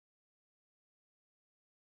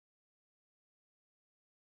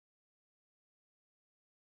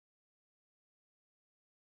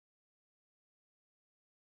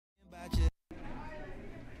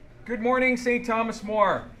Good morning, St. Thomas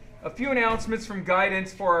More. A few announcements from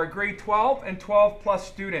guidance for our grade 12 and 12 plus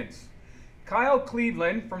students. Kyle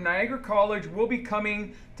Cleveland from Niagara College will be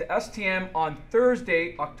coming to STM on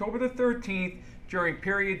Thursday, October the 13th during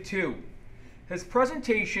period 2. His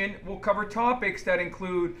presentation will cover topics that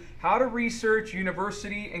include how to research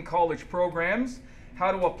university and college programs,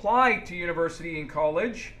 how to apply to university and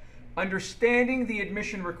college, understanding the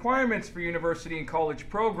admission requirements for university and college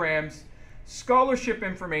programs, scholarship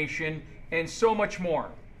information, and so much more.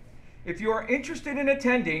 If you are interested in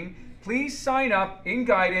attending, please sign up in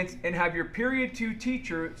guidance and have your period 2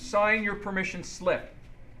 teacher sign your permission slip.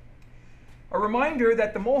 A reminder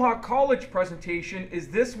that the Mohawk College presentation is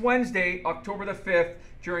this Wednesday, October the 5th,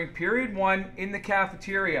 during period 1 in the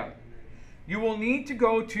cafeteria. You will need to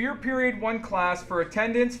go to your period 1 class for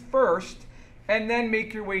attendance first and then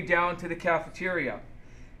make your way down to the cafeteria.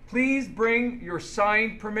 Please bring your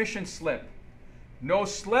signed permission slip. No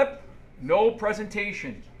slip, no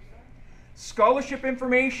presentation. Scholarship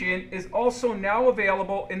information is also now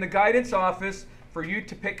available in the guidance office for you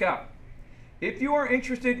to pick up. If you are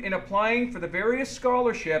interested in applying for the various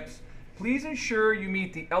scholarships, please ensure you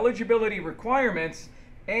meet the eligibility requirements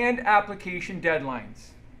and application deadlines.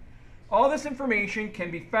 All this information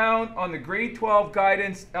can be found on the grade 12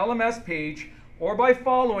 guidance LMS page or by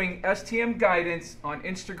following STM Guidance on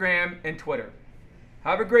Instagram and Twitter.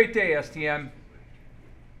 Have a great day, STM.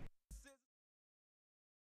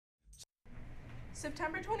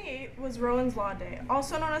 September 28th was Rowan's Law Day,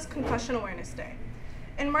 also known as Concussion Awareness Day.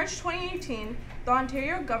 In March 2018, the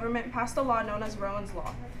Ontario government passed a law known as Rowan's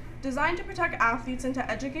Law, designed to protect athletes and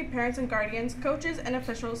to educate parents and guardians, coaches, and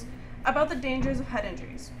officials about the dangers of head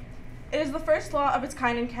injuries. It is the first law of its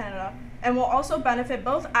kind in Canada and will also benefit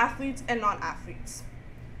both athletes and non-athletes.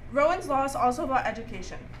 Rowan's Law is also about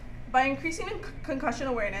education. By increasing concussion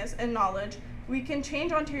awareness and knowledge, we can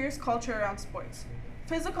change Ontario's culture around sports,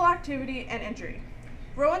 physical activity, and injury.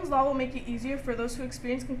 Rowan's Law will make it easier for those who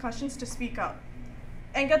experience concussions to speak up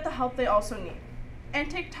and get the help they also need,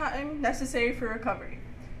 and take time necessary for recovery,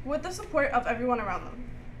 with the support of everyone around them.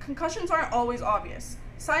 Concussions aren't always obvious.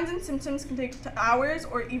 Signs and symptoms can take hours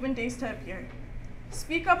or even days to appear.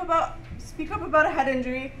 Speak up about a head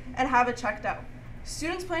injury and have it checked out.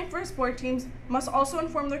 Students playing for sport teams must also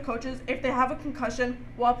inform their coaches if they have a concussion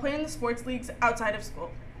while playing in the sports leagues outside of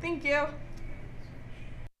school. Thank you.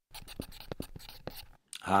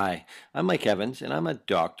 Hi, I'm Mike Evans, and I'm a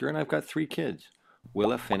doctor, and I've got 3 kids,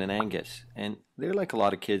 Willa, Finn, and Angus. And they're like a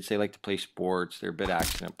lot of kids. They like to play sports. They're a bit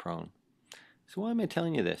accident prone. So why am I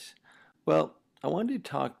telling you this? Well, I wanted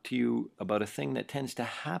to talk to you about a thing that tends to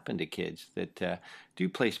happen to kids that do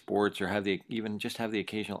play sports or even just have the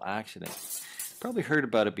occasional accident. Probably heard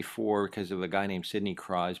about it before because of a guy named Sidney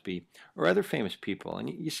Crosby or other famous people. And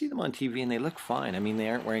you see them on TV and they look fine. I mean, they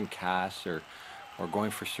aren't wearing casts or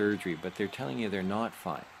going for surgery, but they're telling you they're not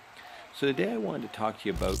fine. So today I wanted to talk to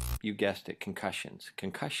you about, you guessed it, concussions.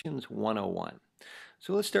 Concussions 101.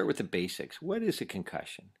 So let's start with the basics. What is a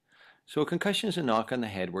concussion? So a concussion is a knock on the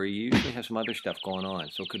head where you usually have some other stuff going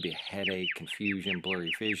on. So it could be a headache, confusion,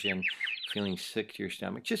 blurry vision, feeling sick to your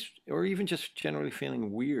stomach, or even just generally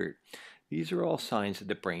feeling weird. These are all signs that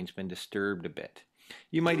the brain's been disturbed a bit.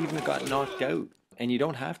 You might even have gotten knocked out. And you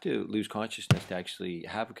don't have to lose consciousness to actually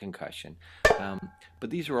have a concussion. But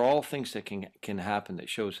these are all things that can happen that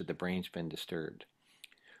shows that the brain's been disturbed.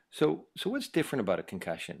 So what's different about a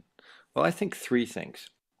concussion? Well, I think 3 things.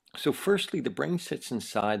 So firstly, the brain sits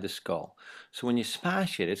inside the skull. So when you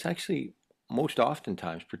smash it, it's actually most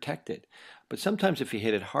oftentimes protected. But sometimes if you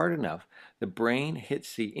hit it hard enough, the brain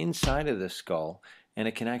hits the inside of the skull and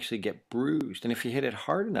it can actually get bruised. And if you hit it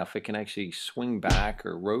hard enough, it can actually swing back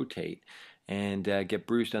or rotate and get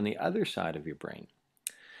bruised on the other side of your brain.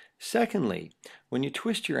 Secondly, when you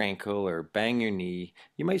twist your ankle or bang your knee,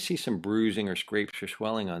 you might see some bruising or scrapes or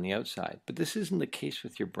swelling on the outside, but this isn't the case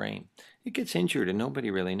with your brain. It gets injured and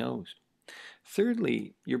nobody really knows.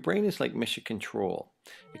 Thirdly, your brain is like mission control.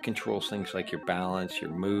 It controls things like your balance,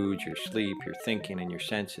 your mood, your sleep, your thinking, and your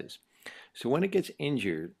senses. So when it gets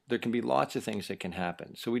injured, there can be lots of things that can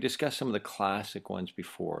happen. So we discussed some of the classic ones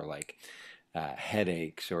before, like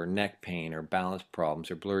headaches or neck pain or balance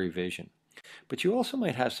problems or blurry vision. But you also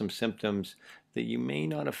might have some symptoms that you may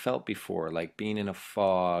not have felt before, like being in a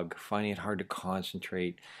fog, finding it hard to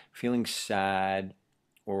concentrate, feeling sad,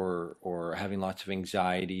 or having lots of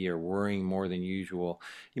anxiety or worrying more than usual.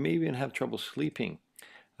 You may even have trouble sleeping,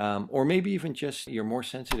 or maybe even just you're more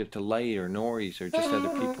sensitive to light or noise or just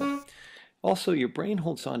other people. Also, your brain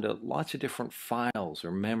holds on to lots of different files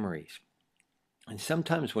or memories. And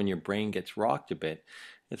sometimes when your brain gets rocked a bit,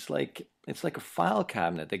 It's like a file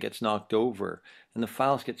cabinet that gets knocked over, and the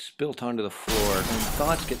files get spilt onto the floor, and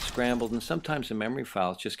thoughts get scrambled, and sometimes the memory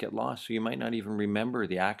files just get lost, so you might not even remember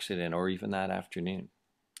the accident or even that afternoon.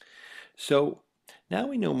 So now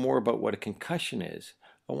we know more about what a concussion is.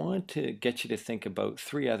 I want to get you to think about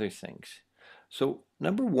three other things. So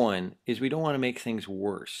number one is we don't want to make things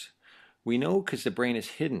worse. We know because the brain is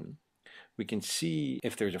hidden. We can see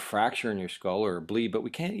if there's a fracture in your skull or a bleed, but we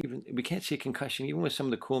can't see a concussion even with some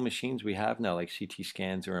of the cool machines we have now, like CT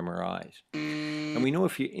scans or MRIs. And we know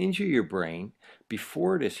if you injure your brain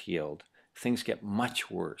before it is healed, things get much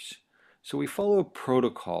worse. So we follow a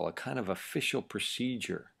protocol, a kind of official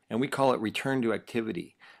procedure, and we call it return to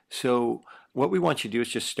activity. So what we want you to do is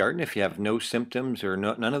just start, and if you have no symptoms or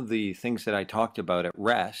none of the things that I talked about at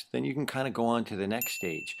rest, then you can kind of go on to the next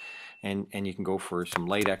stage. And you can go for some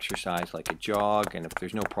light exercise like a jog, and if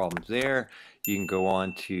there's no problems there, you can go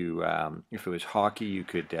on to, if it was hockey, you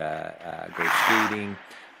could go skating.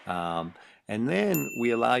 And then we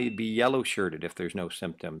allow you to be yellow shirted if there's no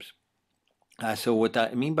symptoms. So what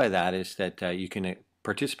I mean by that is that you can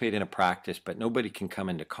participate in a practice, but nobody can come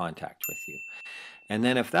into contact with you. And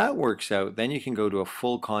then if that works out, then you can go to a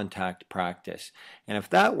full contact practice. And if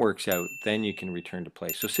that works out, then you can return to play.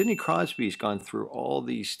 So Sidney Crosby's gone through all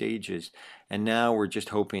these stages, and now we're just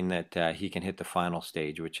hoping that he can hit the final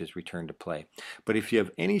stage, which is return to play. But if you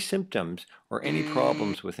have any symptoms or any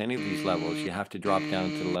problems with any of these levels, you have to drop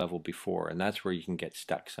down to the level before, and that's where you can get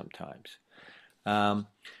stuck sometimes.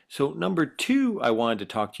 So number two I wanted to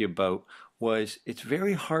talk to you about was it's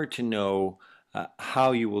very hard to know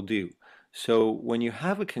how you will do. So when you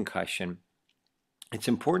have a concussion, it's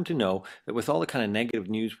important to know that with all the kind of negative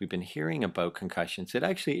news we've been hearing about concussions, that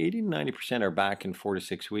actually 80 to 90% are back in 4 to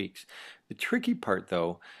 6 weeks. The tricky part,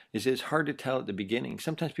 though, is it's hard to tell at the beginning.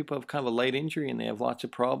 Sometimes people have kind of a light injury and they have lots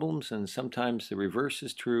of problems, and sometimes the reverse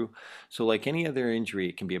is true. So like any other injury,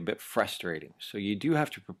 it can be a bit frustrating. So you do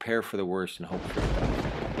have to prepare for the worst and hope for the best.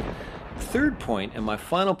 Third point, and my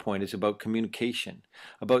final point, is about communication,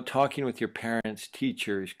 about talking with your parents,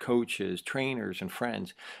 teachers, coaches, trainers, and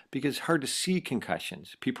friends, because it's hard to see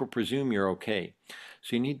concussions. People presume you're okay.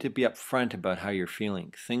 So you need to be upfront about how you're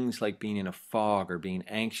feeling. Things like being in a fog or being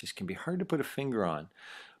anxious can be hard to put a finger on.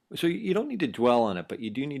 So you don't need to dwell on it, but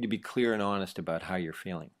you do need to be clear and honest about how you're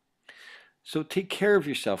feeling. So take care of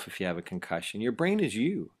yourself if you have a concussion. Your brain is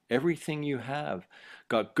you. Everything you have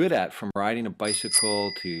got good at, from riding a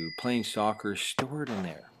bicycle to playing soccer, is stored in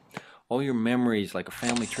there. All your memories, like a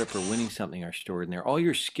family trip or winning something, are stored in there. All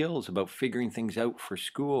your skills about figuring things out for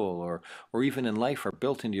school or even in life are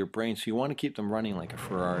built into your brain, so you want to keep them running like a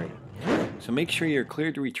Ferrari. So make sure you're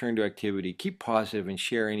clear to return to activity. Keep positive and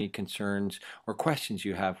share any concerns or questions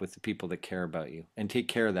you have with the people that care about you. And take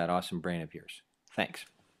care of that awesome brain of yours. Thanks.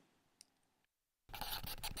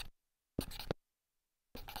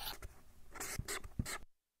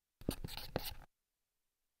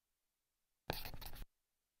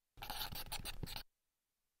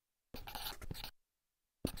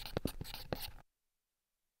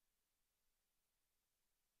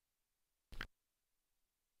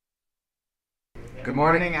 Good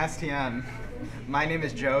morning, STM. My name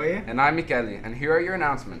is Joey. And I'm Michele, and here are your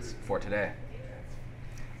announcements for today.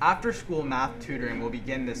 After-school math tutoring will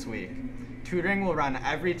begin this week. Tutoring will run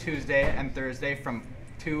every Tuesday and Thursday from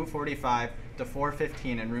 2:45 to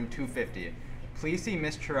 4:15 in room 250. Please see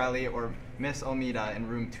Miss Chirelli or Miss Almeida in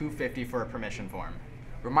room 250 for a permission form.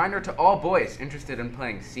 Reminder to all boys interested in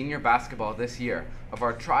playing senior basketball this year of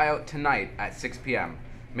our tryout tonight at 6 p.m.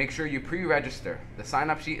 Make sure you pre-register. The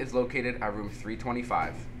sign-up sheet is located at room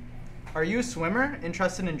 325. Are you a swimmer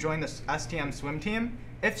interested in joining the STM swim team?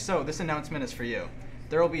 If so, this announcement is for you.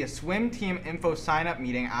 There will be a swim team info sign-up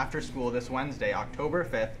meeting after school this Wednesday, October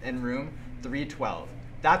 5th in room 312.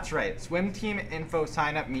 That's right, swim team info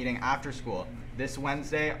sign-up meeting after school this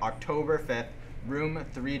Wednesday, October 5th, room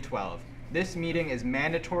 312. This meeting is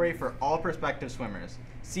mandatory for all prospective swimmers.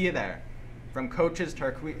 See you there. From coaches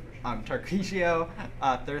Tarquisio,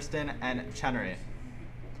 Thurston, and Chenery.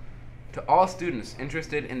 To all students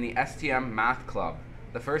interested in the STM Math Club,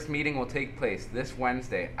 the first meeting will take place this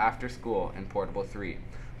Wednesday after school in Portable 3.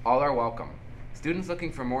 All are welcome. Students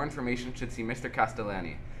looking for more information should see Mr.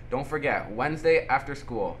 Castellani. Don't forget, Wednesday after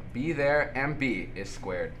school, be there and B is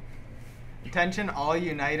squared. Attention all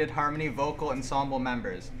United Harmony Vocal Ensemble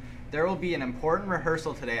members. There will be an important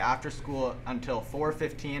rehearsal today after school until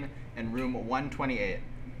 4:15 in room 128.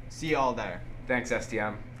 See you all there. Thanks,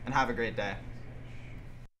 STM. And have a great day.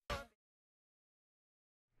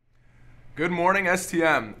 Good morning,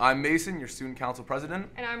 STM. I'm Mason, your student council president.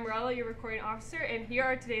 And I'm Morella, your recording officer, and here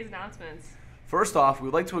are today's announcements. First off, we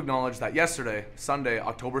would like to acknowledge that yesterday, Sunday,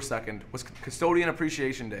 October 2nd, was Custodian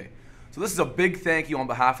Appreciation Day. So this is a big thank you on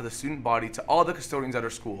behalf of the student body to all the custodians at our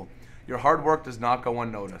school. Your hard work does not go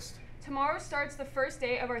unnoticed. Tomorrow starts the first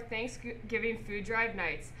day of our Thanksgiving food drive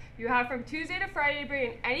nights. You have from Tuesday to Friday to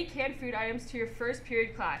bring in any canned food items to your first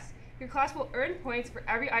period class. Your class will earn points for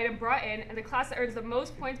every item brought in, and the class that earns the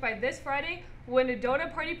most points by this Friday will win a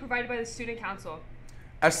donut party provided by the Student Council.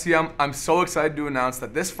 STM, I'm so excited to announce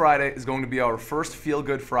that this Friday is going to be our first Feel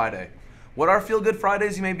Good Friday. What are Feel Good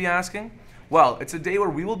Fridays, you may be asking? Well, it's a day where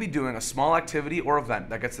we will be doing a small activity or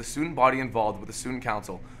event that gets the student body involved with the Student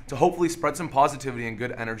Council to hopefully spread some positivity and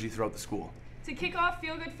good energy throughout the school. To kick off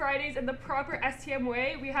Feel Good Fridays in the proper STM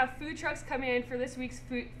way, we have food trucks coming in for this week's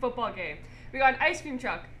football game. We got an ice cream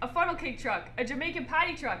truck, a funnel cake truck, a Jamaican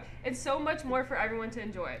patty truck, and so much more for everyone to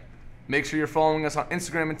enjoy. Make sure you're following us on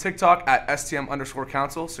Instagram and TikTok at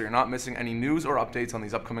STM_Council so you're not missing any news or updates on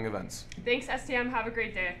these upcoming events. Thanks, STM. Have a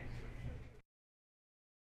great day.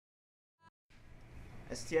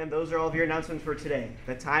 STM, those are all of your announcements for today.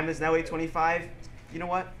 The time is now 8:25. You know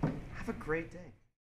what? Have a great day.